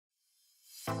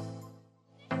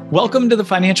Welcome to the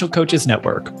Financial Coaches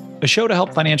Network, a show to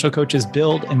help financial coaches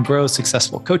build and grow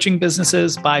successful coaching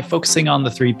businesses by focusing on the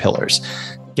three pillars: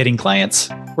 getting clients,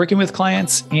 working with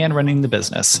clients, and running the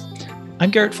business.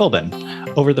 I'm Garrett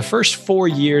Philbin. Over the first 4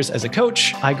 years as a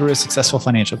coach, I grew a successful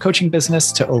financial coaching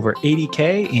business to over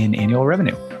 $80K in annual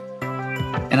revenue.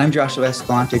 And I'm Joshua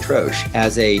Escalante-Troche.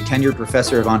 As a tenured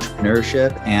professor of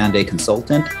entrepreneurship and a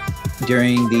consultant,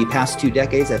 during the past 2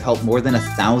 decades, I've helped more than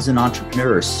 1,000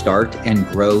 entrepreneurs start and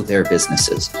grow their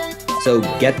businesses. So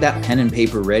get that pen and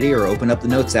paper ready or open up the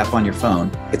Notes app on your phone.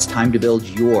 It's time to build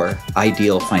your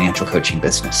ideal financial coaching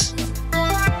business.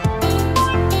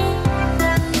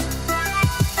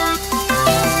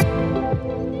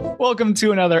 Welcome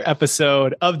to another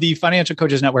episode of the Financial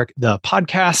Coaches Network, the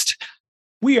podcast.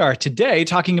 We are today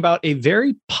talking about a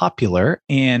very popular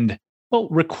and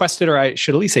requested, or I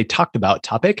should at least say talked about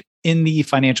topic in the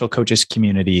Financial Coaches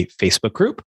Community Facebook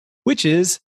group, which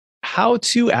is how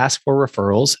to ask for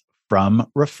referrals from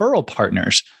referral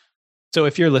partners. So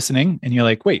if you're listening and you're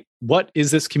like, wait, what is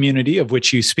this community of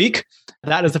which you speak?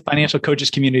 That is the Financial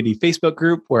Coaches Community Facebook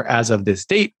group, where as of this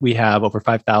date, we have over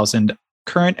 5,000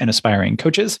 current and aspiring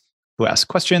coaches who ask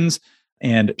questions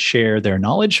and share their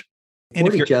knowledge. And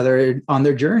Support each other on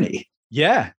their journey.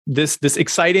 Yeah, this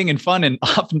exciting and fun and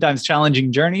oftentimes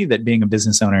challenging journey that being a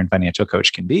business owner and financial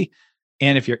coach can be.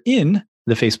 And if you're in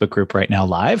the Facebook group right now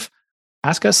live,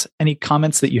 ask us any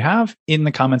comments that you have in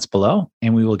the comments below,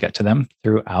 and we will get to them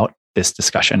throughout this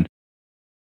discussion.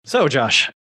 So, Josh,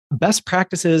 best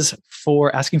practices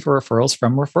for asking for referrals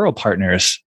from referral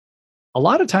partners. A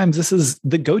lot of times this is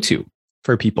the go-to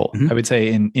for people. I would say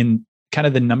in kind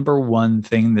of the number one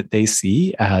thing that they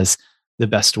see as the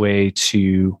best way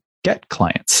to get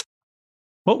clients.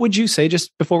 What would you say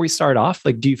just before we start off?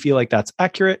 Like, do you feel like that's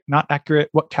accurate, not accurate?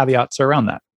 What caveats are around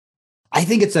that? I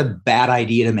think it's a bad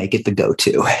idea to make it the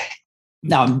go-to.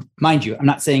 Now, mind you, I'm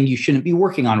not saying you shouldn't be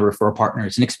working on referral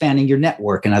partners and expanding your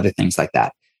network and other things like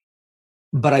that.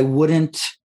 But I wouldn't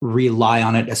rely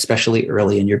on it, especially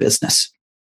early in your business.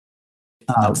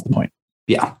 That's the point.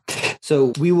 Yeah.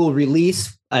 So we will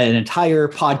release an entire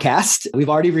podcast. We've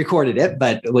already recorded it,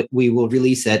 but we will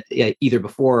release it either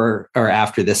before or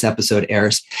after this episode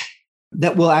airs,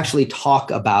 that will actually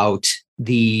talk about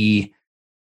the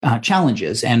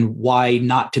challenges and why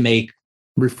not to make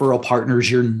referral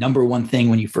partners your number one thing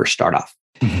when you first start off.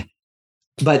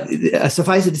 But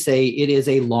suffice it to say, it is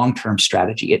a long-term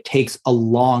strategy. It takes a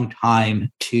long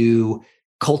time to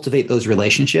cultivate those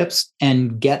relationships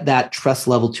and get that trust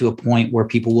level to a point where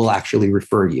people will actually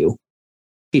refer you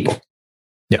people.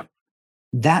 Yeah.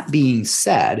 That being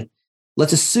said,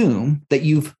 let's assume that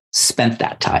you've spent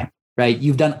that time, right?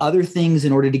 You've done other things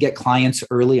in order to get clients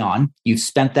early on. You've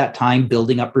spent that time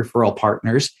building up referral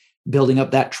partners, building up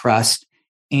that trust.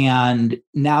 And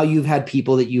now you've had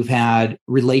people that you've had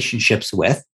relationships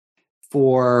with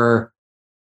for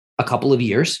a couple of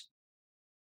years.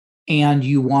 And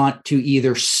you want to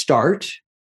either start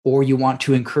or you want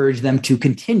to encourage them to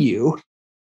continue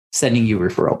sending you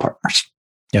referral partners.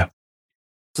 Yeah.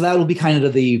 So that will be kind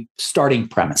of the starting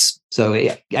premise. So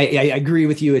I agree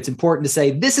with you. It's important to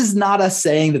say this is not us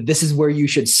saying that this is where you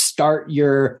should start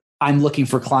your I'm looking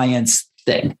for clients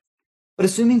thing. But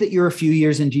assuming that you're a few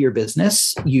years into your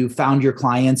business, you found your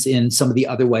clients in some of the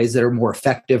other ways that are more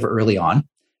effective early on,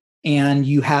 and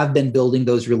you have been building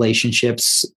those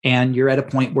relationships, and you're at a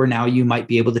point where now you might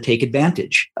be able to take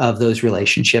advantage of those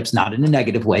relationships, not in a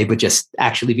negative way, but just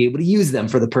actually be able to use them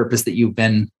for the purpose that you've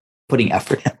been putting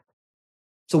effort in.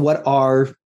 So what are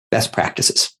best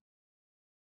practices?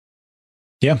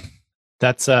 Yeah,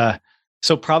 that's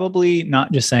so probably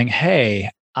not just saying, hey,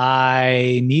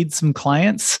 I need some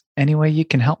clients. Any way you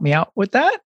can help me out with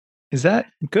that? Is that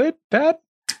good, bad?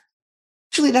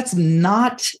 Actually, that's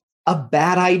not a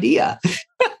bad idea.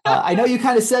 I know you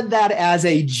kind of said that as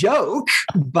a joke,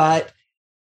 but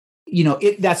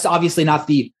that's obviously not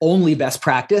the only best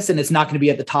practice, and it's not going to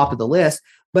be at the top of the list.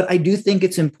 But I do think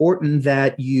it's important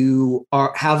that you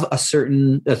have a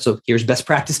certain. So here's best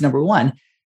practice number one: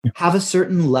 have a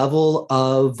certain level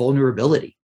of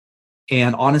vulnerability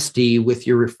and honesty with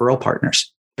your referral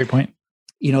partners. Great point.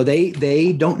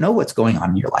 They don't know what's going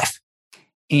on in your life,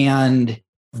 and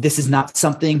this is not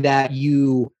something that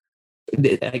you.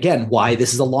 Again, why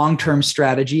this is a long-term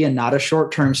strategy and not a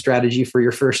short-term strategy for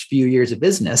your first few years of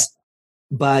business,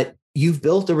 but you've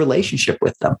built a relationship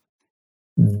with them.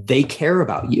 They care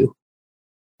about you.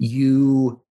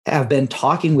 You have been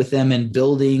talking with them and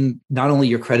building not only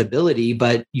your credibility,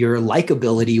 but your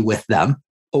likability with them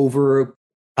over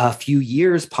a few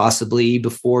years, possibly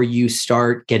before you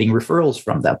start getting referrals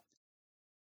from them.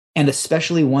 And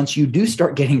especially once you do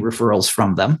start getting referrals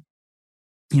from them,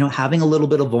 having a little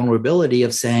bit of vulnerability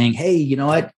of saying, hey, you know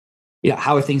what?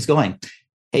 How are things going?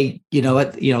 Hey, you know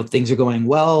what? Things are going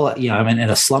well. I'm in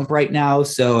a slump right now.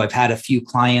 So I've had a few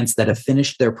clients that have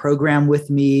finished their program with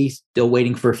me, still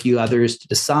waiting for a few others to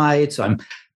decide. So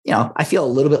I feel a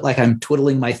little bit like I'm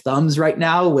twiddling my thumbs right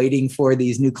now, waiting for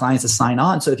these new clients to sign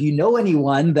on. So if you know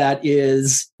anyone that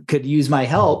could use my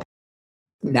help,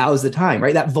 now is the time,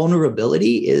 right? That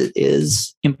vulnerability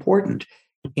is important.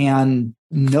 And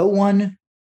no one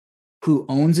who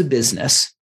owns a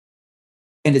business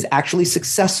and is actually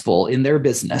successful in their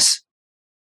business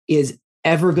is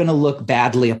ever going to look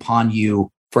badly upon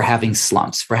you for having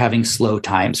slumps, for having slow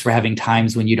times, for having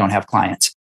times when you don't have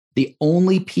clients. The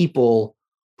only people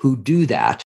who do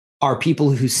that are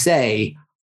people who say,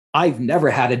 I've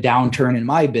never had a downturn in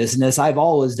my business. I've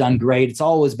always done great. It's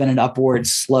always been an upward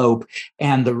slope.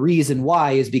 And the reason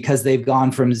why is because they've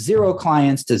gone from 0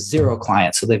 clients to 0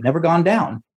 clients. So they've never gone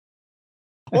down.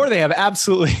 Or they have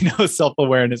absolutely no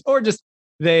self-awareness, or just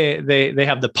they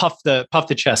have the puff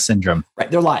the chest syndrome. Right.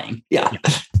 They're lying. Yeah.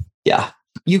 Yeah.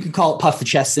 You can call it puff the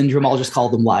chest syndrome. I'll just call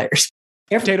them liars.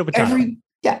 Potato.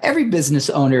 Every business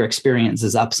owner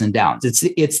experiences ups and downs.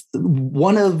 It's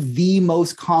one of the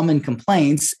most common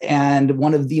complaints and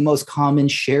one of the most common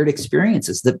shared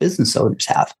experiences that business owners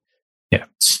have. Yeah.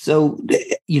 So,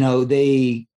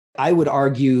 I would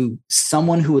argue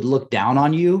someone who would look down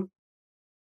on you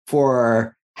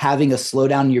for having a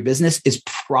slowdown in your business is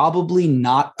probably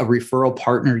not a referral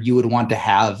partner you would want to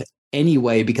have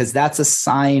anyway, because that's a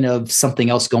sign of something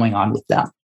else going on with them.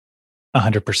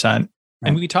 100%.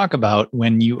 And we talk about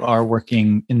when you are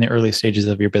working in the early stages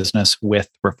of your business with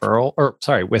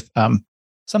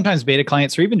sometimes beta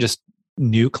clients or even just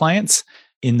new clients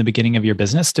in the beginning of your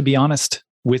business, to be honest,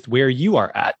 with where you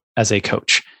are at as a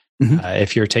coach. Mm-hmm.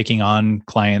 If you're taking on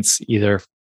clients either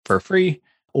for free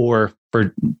or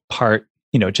for part,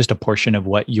 just a portion of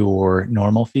what your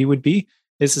normal fee would be,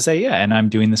 is to say, yeah, and I'm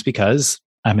doing this because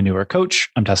I'm a newer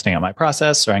coach. I'm testing out my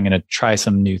process, or I'm going to try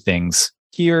some new things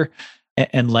here,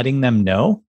 and letting them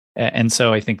know. And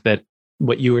so I think that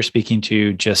what you were speaking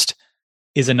to just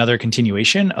is another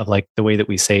continuation of like the way that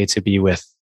we say to be with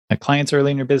clients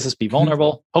early in your business, be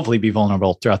vulnerable, hopefully be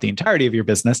vulnerable throughout the entirety of your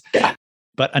business,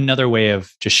 but another way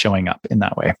of just showing up in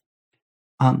that way.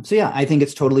 I think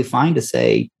it's totally fine to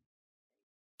say,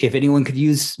 if anyone could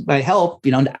use my help,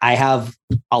 I have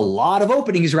a lot of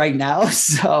openings right now.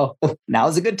 So now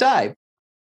is a good time.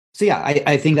 So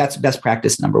I think that's best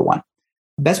practice number 1.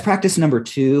 Best practice number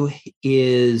 2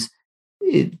 is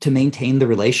to maintain the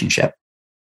relationship.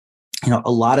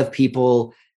 A lot of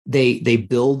people, they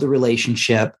build the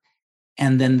relationship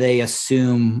and then they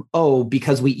assume,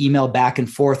 because we email back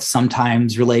and forth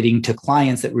sometimes relating to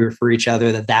clients that we refer each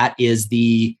other, that is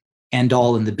the end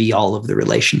all and the be all of the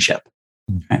relationship.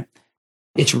 Right?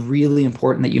 It's really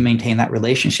important that you maintain that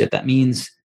relationship. That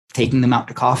means taking them out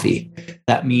to coffee.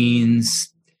 That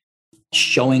means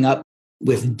showing up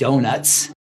with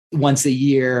donuts once a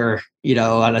year,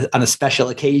 on a special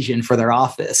occasion for their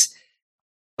office.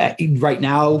 Right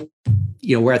now,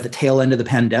 we're at the tail end of the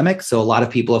pandemic. So a lot of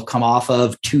people have come off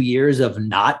of 2 years of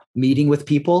not meeting with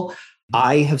people.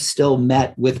 I have still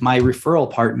met with my referral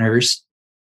partners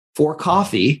for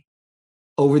coffee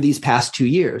over these past 2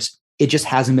 years. It just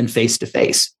hasn't been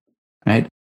face-to-face, right?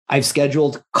 I've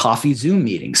scheduled coffee Zoom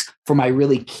meetings for my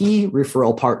really key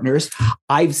referral partners.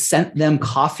 I've sent them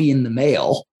coffee in the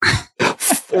mail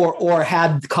or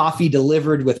had coffee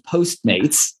delivered with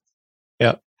Postmates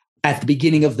at the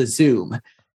beginning of the Zoom,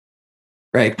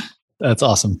 right? That's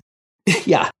awesome.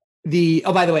 Yeah.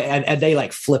 By the way, and they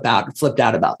like flipped out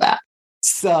about that.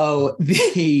 So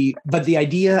but the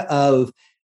idea of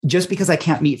just because I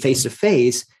can't meet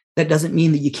face-to-face, that doesn't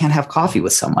mean that you can't have coffee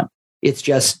with someone. It's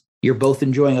just you're both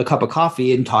enjoying a cup of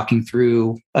coffee and talking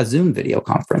through a Zoom video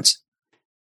conference.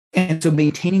 And so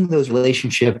maintaining those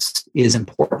relationships is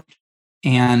important.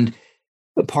 And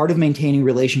part of maintaining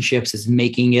relationships is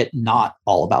making it not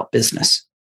all about business.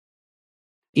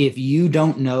 If you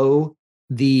don't know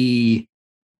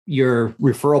your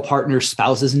referral partner's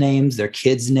spouse's names, their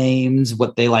kids' names,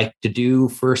 what they like to do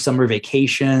for summer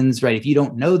vacations, right? If you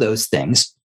don't know those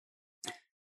things,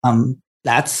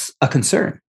 that's a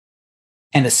concern.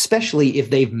 And especially if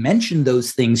they've mentioned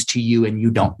those things to you and you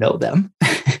don't know them.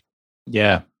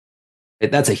 Yeah.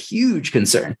 That's a huge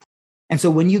concern. And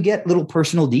so when you get little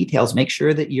personal details, make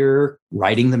sure that you're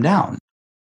writing them down.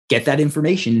 Get that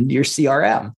information into your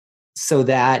CRM so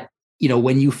that,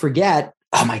 when you forget,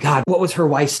 oh my God, what was her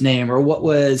wife's name or what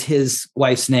was his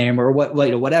wife's name or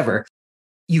whatever,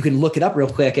 you can look it up real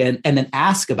quick and then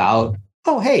ask about,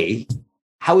 oh, hey,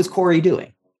 how is Corey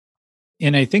doing?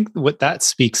 And I think what that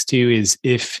speaks to is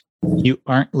if you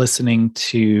aren't listening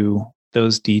to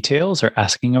those details or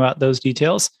asking about those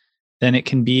details, then it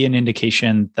can be an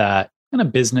indication that kind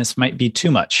of business might be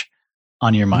too much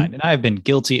on your mind. And I've been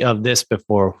guilty of this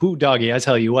before. Whoo, doggy, I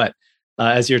tell you what,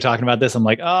 as you're talking about this, I'm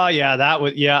like, oh yeah,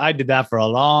 I did that for a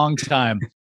long time.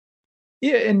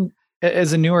 Yeah. And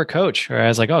as a newer coach, or I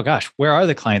was like, oh gosh, where are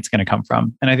the clients going to come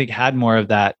from? And I think had more of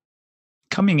that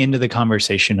coming into the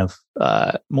conversation of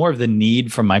more of the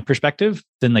need from my perspective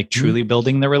than like truly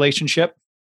building the relationship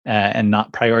and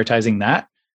not prioritizing that.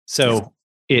 So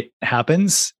it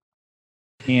happens.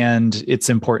 And it's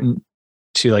important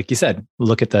to, like you said,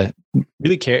 look at the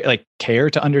really care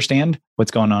to understand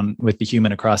what's going on with the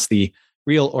human across the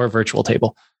real or virtual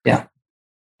table. Yeah.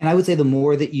 And I would say the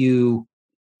more that you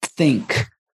think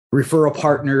referral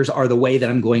partners are the way that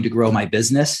I'm going to grow my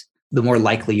business, the more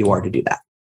likely you are to do that.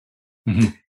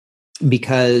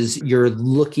 Because you're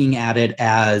looking at it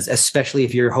as, especially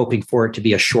if you're hoping for it to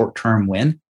be a short-term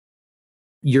win,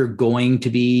 you're going to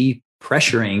be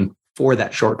pressuring for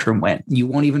that short-term win. You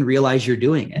won't even realize you're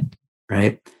doing it,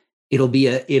 right? It'll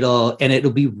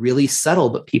be really subtle,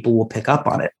 but people will pick up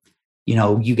on it.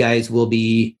 You guys will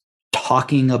be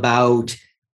talking about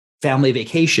family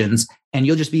vacations and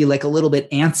you'll just be like a little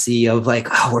bit antsy of like,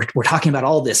 oh, we're talking about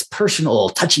all this personal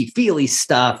touchy-feely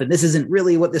stuff. And this isn't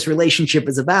really what this relationship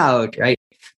is about, right?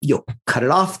 You'll cut it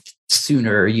off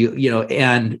sooner,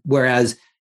 and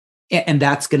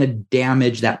that's going to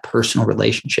damage that personal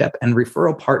relationship. And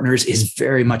referral partners is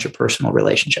very much a personal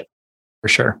relationship. For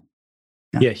sure.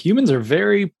 Yeah. Humans are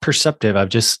very perceptive. I'm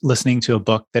just listening to a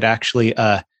book that actually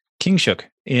King Shook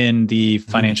in the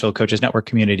Financial Coaches Network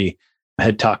community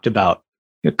had talked about,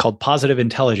 called Positive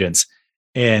Intelligence.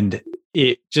 And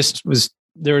it just was,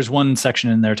 there was one section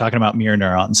in there talking about mirror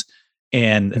neurons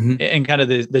and kind of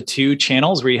the two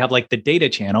channels where you have like the data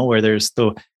channel where there's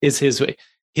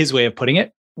his way of putting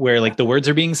it, where like the words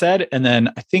are being said. And then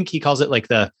I think he calls it like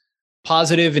the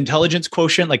positive intelligence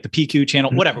quotient, like the PQ channel,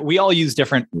 whatever. We all use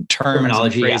different terms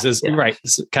and phrases, right?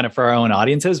 Kind of for our own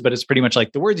audiences, but it's pretty much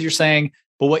like the words you're saying,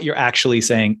 but what you're actually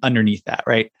saying underneath that,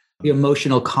 right? The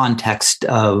emotional context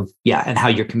of, and how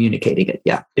you're communicating it.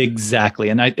 Yeah, exactly.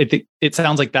 And I think it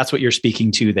sounds like that's what you're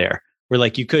speaking to there, where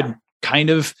like you could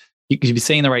you could be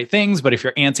saying the right things, but if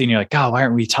you're antsy and you're like, oh, why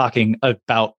aren't we talking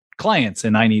about clients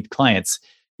and I need clients?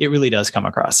 It really does come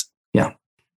across. Yeah.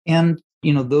 And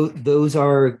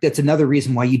that's another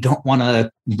reason why you don't want to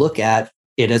look at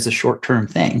it as a short-term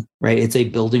thing, right? It's a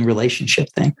building relationship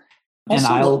thing.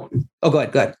 Also, go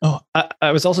ahead. Oh,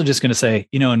 I was also just going to say,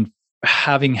 and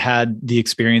having had the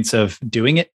experience of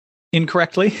doing it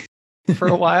incorrectly for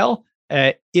a while,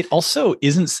 it also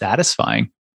isn't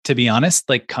satisfying, to be honest.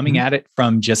 Like coming at it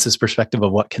from just this perspective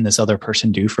of what can this other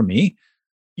person do for me?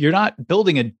 You're not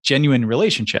building a genuine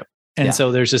relationship. And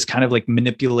so there's this kind of like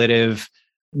manipulative,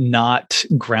 not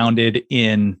grounded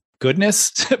in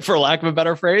goodness, for lack of a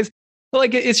better phrase. But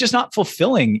like it's just not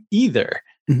fulfilling either.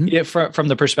 From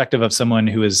the perspective of someone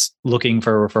who is looking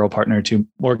for a referral partner to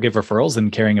more give referrals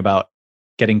than caring about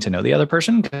getting to know the other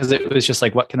person, because it was just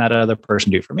like, what can that other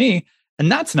person do for me? And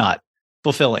that's not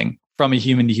fulfilling from a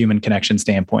human to human connection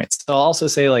standpoint. So I'll also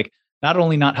say like, not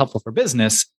only not helpful for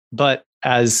business, but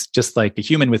as just like a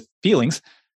human with feelings,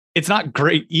 it's not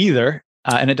great either.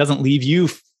 And it doesn't leave you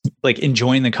like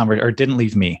enjoying the conversation, or didn't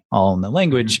leave me, all in the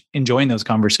language, enjoying those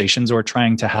conversations or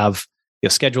trying to have,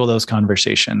 schedule those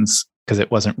conversations, because it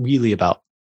wasn't really about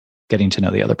getting to know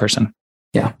the other person.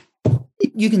 Yeah.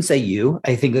 You can say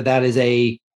I think that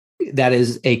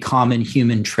is a common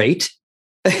human trait.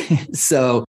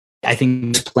 So I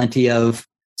think there's plenty of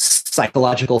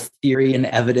psychological theory and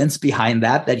evidence behind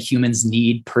that humans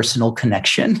need personal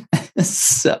connection.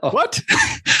 So what?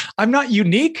 I'm not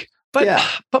unique, but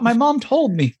my mom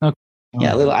told me. Okay.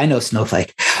 Yeah, I know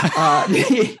snowflake.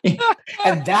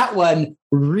 And that one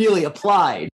really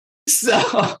applied.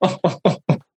 So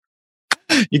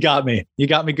you got me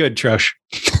good, Trosh.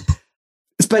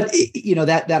 But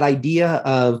that idea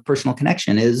of personal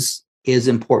connection is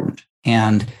important.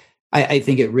 And I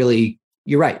think it really,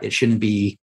 you're right. It shouldn't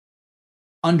be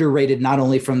underrated, not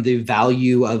only from the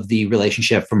value of the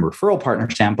relationship from a referral partner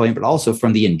standpoint, but also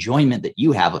from the enjoyment that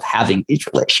you have of having these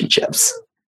relationships.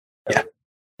 Yeah.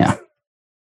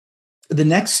 The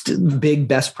next big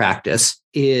best practice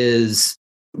is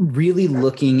really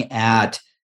looking at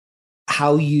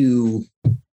how you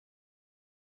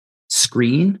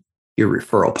screen your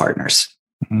referral partners.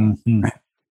 Right?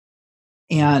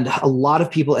 And a lot of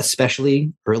people,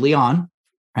 especially early on,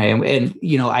 right? And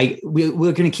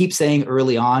we're going to keep saying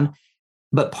early on,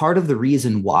 but part of the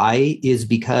reason why is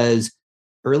because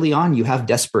early on you have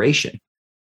desperation.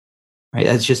 right?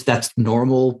 That's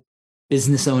normal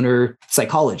business owner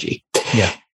psychology.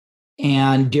 Yeah.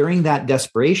 And during that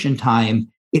desperation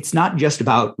time, it's not just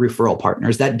about referral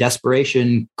partners. That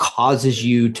desperation causes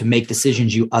you to make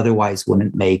decisions you otherwise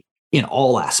wouldn't make in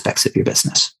all aspects of your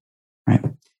business, right?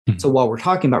 Mm-hmm. So while we're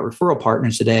talking about referral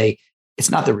partners today, it's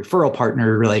not that referral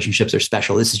partner relationships are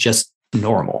special. This is just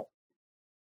normal.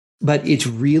 But it's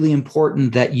really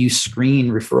important that you screen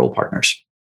referral partners,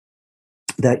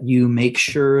 that you make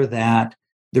sure that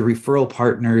the referral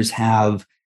partners have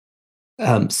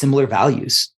similar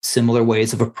values, similar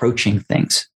ways of approaching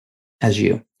things as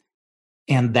you.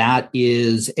 And that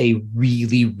is a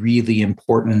really, really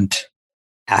important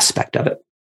aspect of it.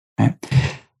 Right?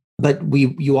 But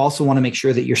you also want to make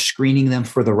sure that you're screening them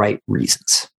for the right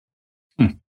reasons.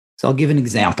 So I'll give an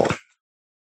example.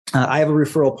 I have a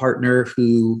referral partner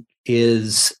who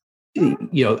is,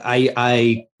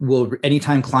 I will,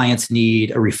 anytime clients need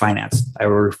a refinance, I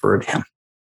will refer to him.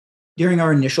 During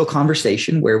our initial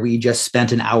conversation, where we just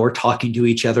spent an hour talking to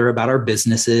each other about our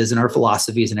businesses and our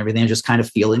philosophies and everything, and just kind of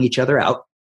feeling each other out,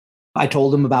 I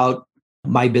told him about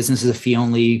my business as a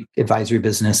fee-only advisory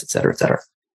business, et cetera, et cetera.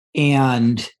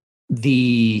 And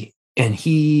he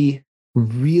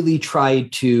really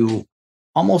tried to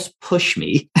almost push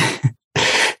me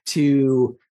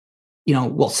to,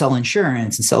 sell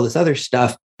insurance and sell this other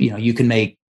stuff. You can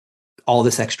make all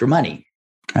this extra money.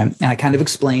 And I kind of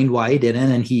explained why I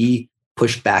didn't, and he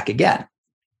pushed back again.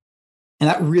 And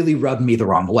that really rubbed me the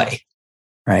wrong way,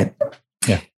 right?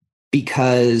 Yeah.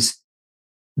 Because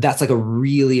that's like a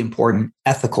really important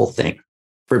ethical thing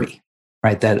for me,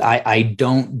 right? That I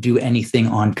don't do anything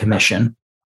on commission.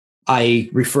 I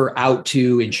refer out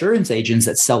to insurance agents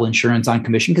that sell insurance on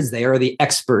commission because they are the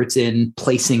experts in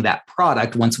placing that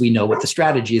product once we know what the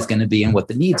strategy is going to be and what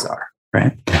the needs are,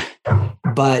 right?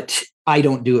 But I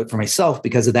don't do it for myself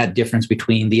because of that difference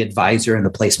between the advisor and the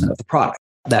placement of the product,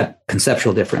 that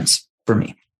conceptual difference for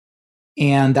me.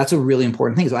 And that's a really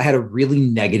important thing. So I had a really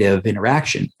negative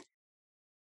interaction.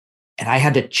 And I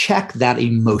had to check that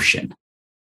emotion,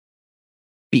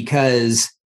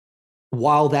 because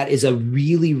while that is a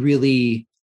really, really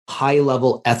high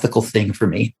level ethical thing for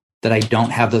me, that I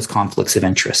don't have those conflicts of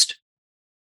interest,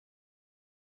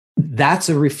 that's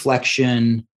a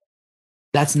reflection.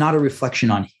 That's not a reflection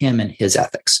on him and his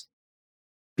ethics,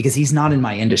 because he's not in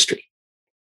my industry.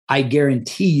 I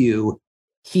guarantee you,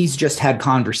 he's just had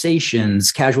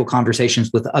casual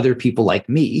conversations with other people like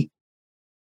me.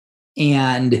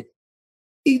 And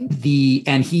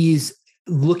he's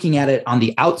looking at it on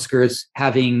the outskirts,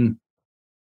 having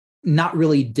not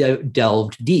really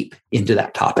delved deep into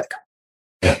that topic.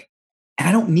 Yeah. And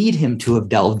I don't need him to have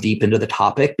delved deep into the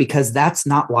topic, because that's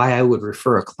not why I would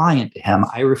refer a client to him.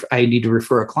 I need to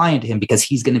refer a client to him because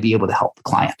he's going to be able to help the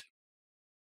client.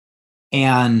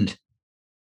 And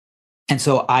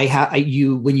so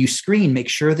when you screen, make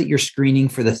sure that you're screening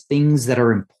for the things that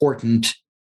are important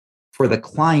for the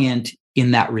client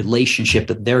in that relationship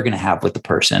that they're going to have with the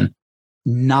person,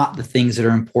 not the things that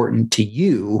are important to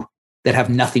you that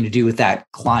have nothing to do with that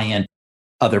client,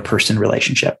 other person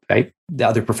relationship, right? The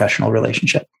other professional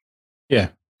relationship. Yeah.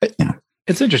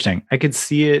 It's interesting. I could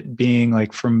see it being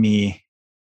like, for me,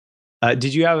 did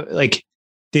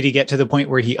he get to the point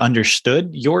where he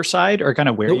understood your side, or kind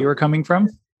of where you were coming from?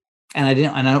 And I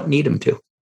don't need him to.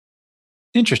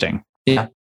 Interesting. Yeah.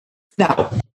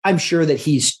 Now, I'm sure that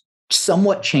he's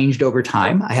somewhat changed over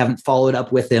time. I haven't followed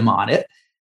up with him on it,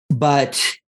 but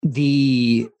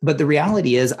the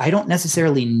reality is, I don't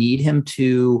necessarily need him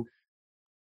to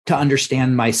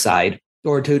understand my side,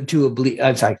 or I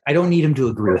don't need him to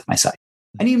agree with my side.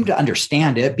 I need him to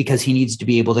understand it, because he needs to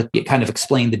be able to kind of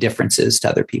explain the differences to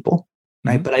other people,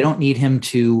 right? Mm-hmm. But I don't need him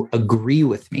to agree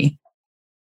with me,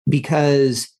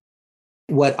 because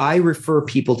what I refer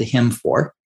people to him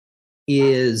for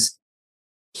is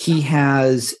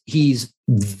he's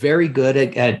very good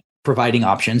at providing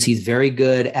options. He's very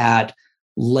good at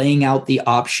laying out the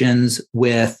options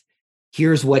with,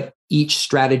 here's what each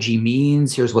strategy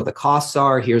means, here's what the costs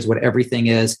are, here's what everything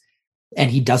is.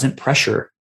 And he doesn't pressure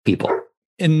people.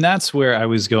 And that's where I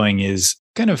was going, is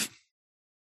kind of,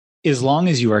 as long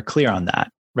as you are clear on that,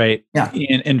 right? Yeah.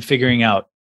 And figuring out,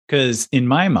 because in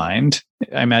my mind,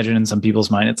 I imagine in some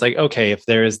people's mind, it's like, okay, if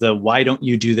there is why don't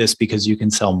you do this because you can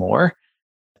sell more?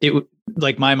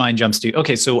 Like my mind jumps to,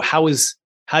 okay, so how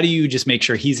do you just make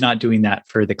sure he's not doing that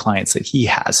for the clients that he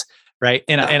has? Right.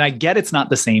 And I get it's not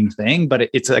the same thing, but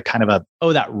it's a kind of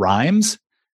that rhymes,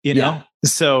 know? Yeah.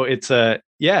 So it's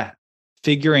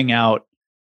figuring out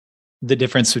the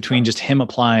difference between just him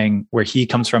applying where he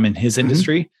comes from in his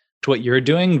industry to what you're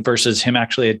doing, versus him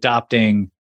actually adopting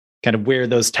kind of where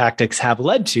those tactics have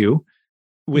led to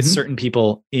with certain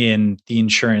people in the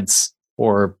insurance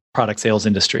or product sales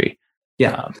industry.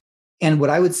 Yeah. And what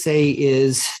I would say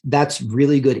is that's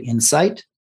really good insight,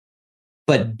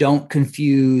 but don't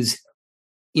confuse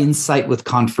insight with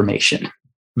confirmation.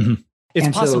 It's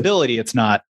And possibility, it's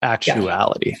not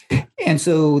actuality. Yeah. And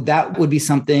so that would be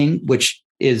something which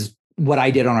is what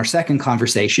I did on our second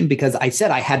conversation, because I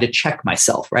said I had to check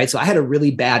myself, right? So I had a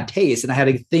really bad taste and I had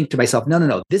to think to myself,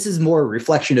 no, this is more a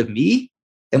reflection of me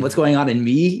and what's going on in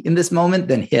me in this moment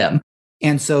than him.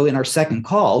 And so in our second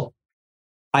call,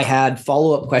 I had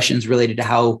follow-up questions related to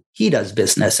how he does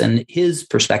business and his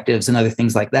perspectives and other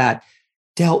things like that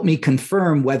to help me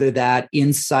confirm whether that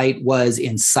insight was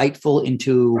insightful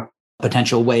into a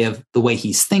potential way of the way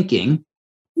he's thinking,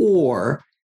 or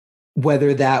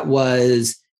whether that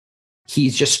was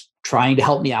he's just trying to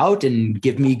help me out and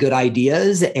give me good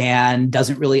ideas and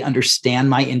doesn't really understand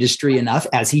my industry enough,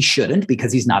 as he shouldn't,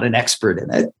 because he's not an expert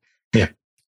in it.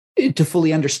 Yeah. To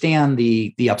fully understand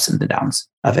the ups and the downs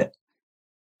of it.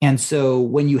 And so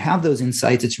when you have those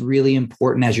insights, it's really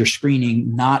important as you're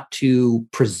screening not to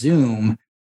presume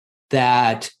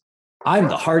that I'm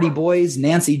the Hardy Boys,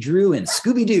 Nancy Drew, and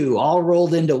Scooby-Doo all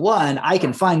rolled into one. I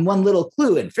can find one little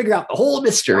clue and figure out the whole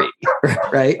mystery,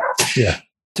 right? Yeah.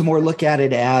 To more look at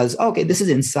it as, okay, this is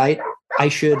insight. I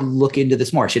should look into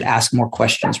this more. I should ask more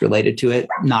questions related to it,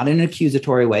 not in an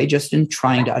accusatory way, just in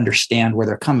trying to understand where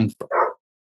they're coming from.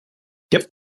 Yep.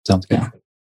 Sounds good. Yeah.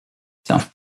 So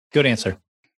good answer.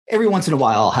 Every once in a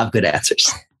while, I'll have good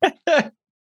answers. Well,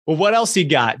 what else you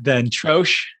got then,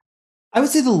 Trosh? I would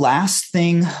say the last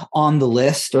thing on the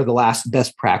list, or the last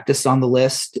best practice on the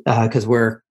list, because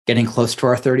we're getting close to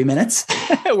our 30 minutes.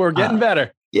 We're getting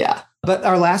better. Yeah. But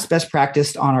our last best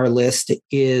practice on our list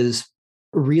is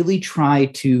really try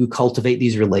to cultivate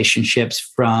these relationships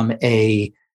from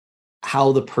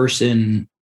how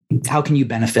can you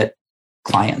benefit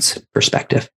clients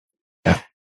perspective. Yeah.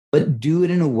 But do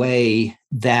it in a way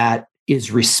that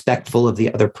is respectful of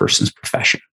the other person's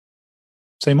profession.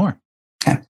 Say more.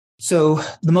 Okay. So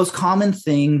the most common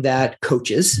thing that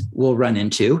coaches will run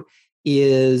into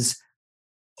is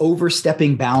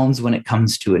overstepping bounds when it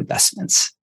comes to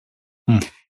investments.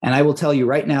 And I will tell you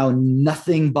right now,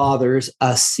 nothing bothers a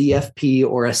CFP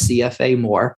or a CFA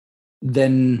more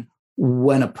than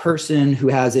when a person who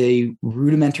has a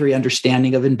rudimentary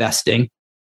understanding of investing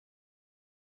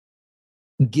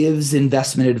gives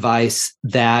investment advice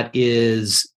that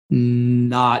is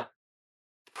not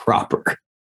proper.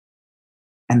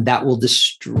 And that will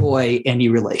destroy any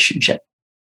relationship.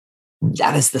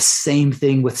 That is the same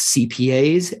thing with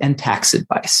CPAs and tax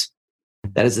advice.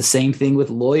 That is the same thing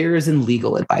with lawyers and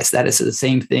legal advice. That is the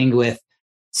same thing with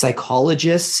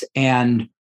psychologists and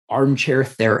armchair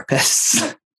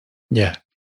therapists. Yeah.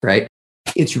 Right.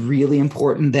 It's really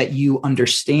important that you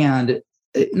understand,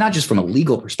 not just from a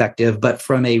legal perspective, but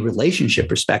from a relationship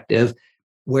perspective,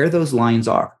 where those lines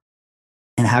are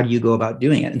and how do you go about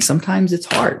doing it. And sometimes it's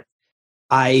hard.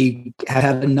 I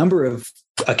have a number of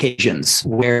occasions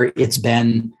where it's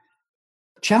been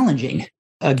challenging.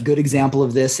 A good example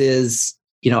of this is,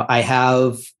 I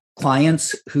have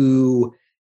clients who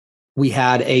we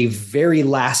had a very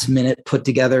last minute put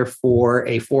together for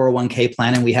a 401k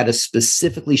plan, and we had to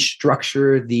specifically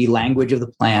structure the language of the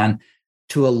plan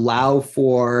to allow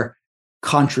for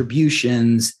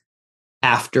contributions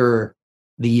after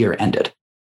the year ended.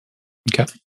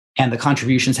 Okay. And the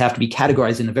contributions have to be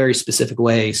categorized in a very specific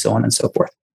way, so on and so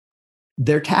forth.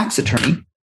 Their tax attorney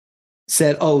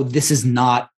said, oh, this is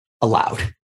not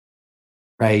allowed,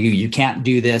 right? You can't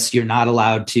do this. You're not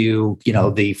allowed to,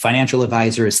 the financial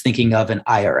advisor is thinking of an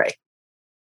IRA.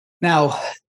 Now,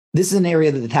 this is an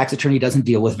area that the tax attorney doesn't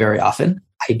deal with very often.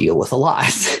 I deal with a lot.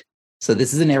 So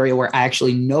this is an area where I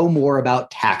actually know more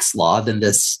about tax law than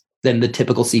the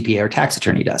typical CPA or tax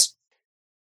attorney does.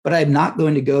 But I'm not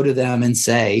going to go to them and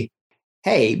say,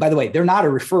 hey, by the way, they're not a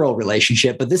referral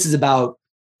relationship, but this is about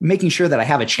making sure that I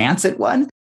have a chance at one,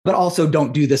 but also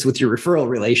don't do this with your referral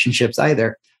relationships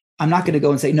either. I'm not going to go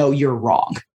and say, no, you're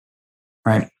wrong.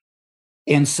 Right.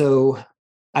 And so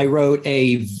I wrote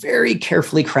a very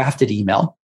carefully crafted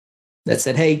email that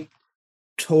said, hey,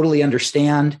 totally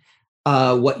understand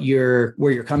where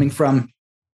you're coming from,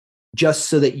 just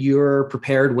so that you're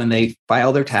prepared when they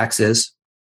file their taxes.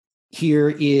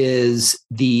 Here's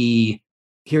the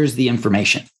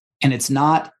information. And it's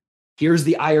not, here's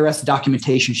the IRS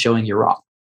documentation showing you're wrong.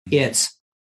 It's,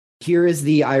 here is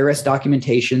the IRS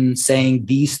documentation saying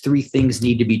these three things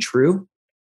need to be true.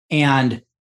 And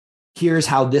here's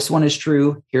how this one is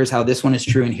true. Here's how this one is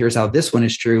true. And here's how this one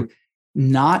is true.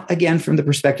 Not again from the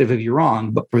perspective of you're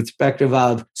wrong, but perspective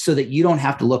of so that you don't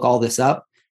have to look all this up.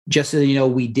 just so you know,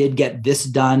 we did get this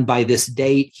done by this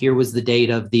date. Here was the date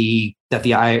of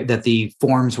that the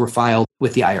forms were filed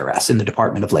with the IRS in the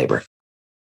Department of Labor.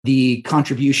 The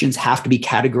contributions have to be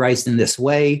categorized in this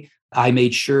way. I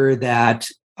made sure that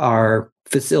our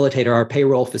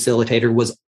payroll facilitator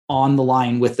was on the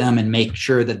line with them and make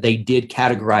sure that they did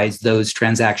categorize those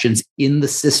transactions in the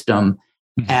system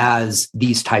as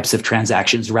these types of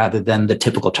transactions rather than the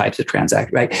typical types of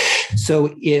transactions, right?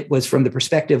 So it was from the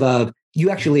perspective of, you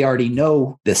actually already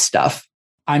know this stuff.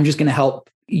 I'm just going to help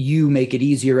you make it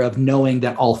easier of knowing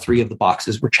that all three of the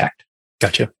boxes were checked.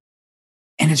 Gotcha.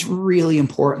 And it's really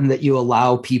important that you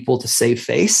allow people to save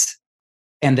face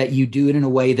and that you do it in a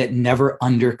way that never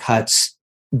undercuts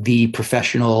the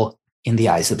professional in the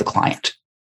eyes of the client,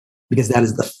 because that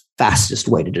is the fastest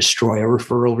way to destroy a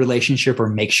referral relationship or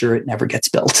make sure it never gets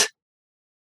built.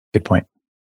 Good point.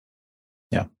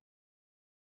 Yeah.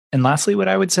 And lastly, what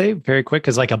I would say very quick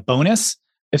is like a bonus.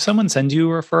 If someone sends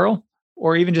you a referral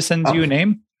or even just sends you a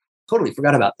name. Totally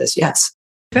forgot about this. Yes.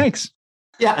 Thanks.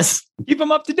 Yes. Keep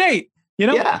them up to date.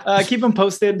 Keep them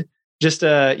posted. Just,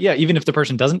 even if the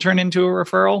person doesn't turn into a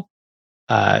referral,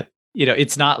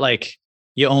 it's not like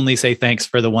you only say thanks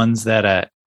for the ones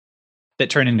that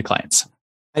turn into clients.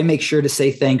 I make sure to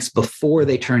say thanks before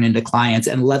they turn into clients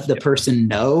and let the person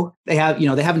know they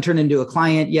haven't turned into a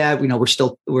client yet. We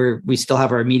still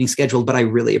have our meeting scheduled, but I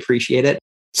really appreciate it.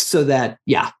 So that,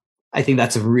 I think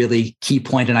that's a really key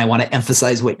point. And I want to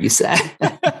emphasize what you said.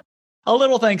 A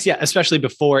little thanks. Yeah. Especially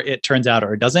before it turns out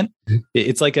or it doesn't.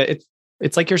 It's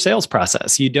like your sales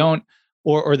process. You don't,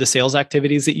 or the sales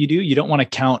activities that you do, you don't want to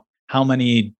count how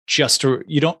many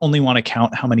you don't only want to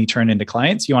count how many turn into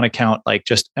clients. You want to count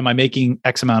am I making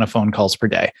X amount of phone calls per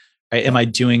day? Right? Am I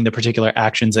doing the particular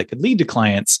actions that could lead to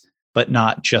clients, but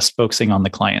not just focusing on the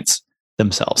clients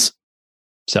themselves?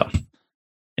 So,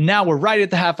 and now we're right at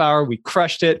the half hour. We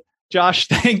crushed it. Josh,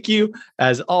 thank you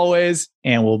as always.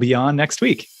 And we'll be on next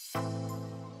week.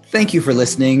 Thank you for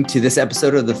listening to this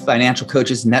episode of the Financial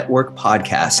Coaches Network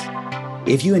podcast.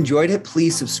 If you enjoyed it,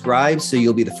 please subscribe so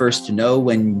you'll be the first to know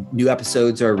when new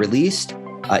episodes are released.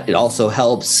 It also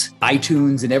helps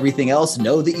iTunes and everything else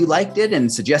know that you liked it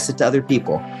and suggest it to other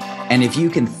people. And if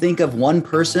you can think of one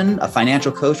person, a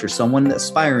financial coach or someone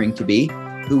aspiring to be,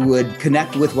 who would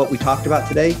connect with what we talked about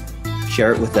today,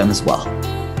 share it with them as well.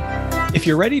 If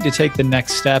you're ready to take the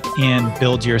next step and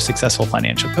build your successful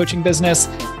financial coaching business,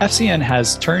 FCN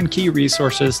has turnkey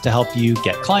resources to help you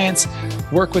get clients,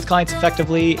 work with clients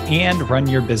effectively, and run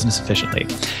your business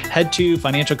efficiently. Head to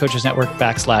Financial Coaches Network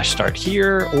 /start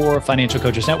here or Financial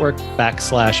Coaches Network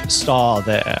 /stall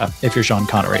if you're Sean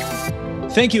Connery.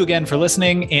 Thank you again for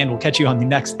listening, and we'll catch you on the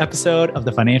next episode of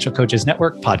the Financial Coaches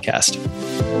Network podcast.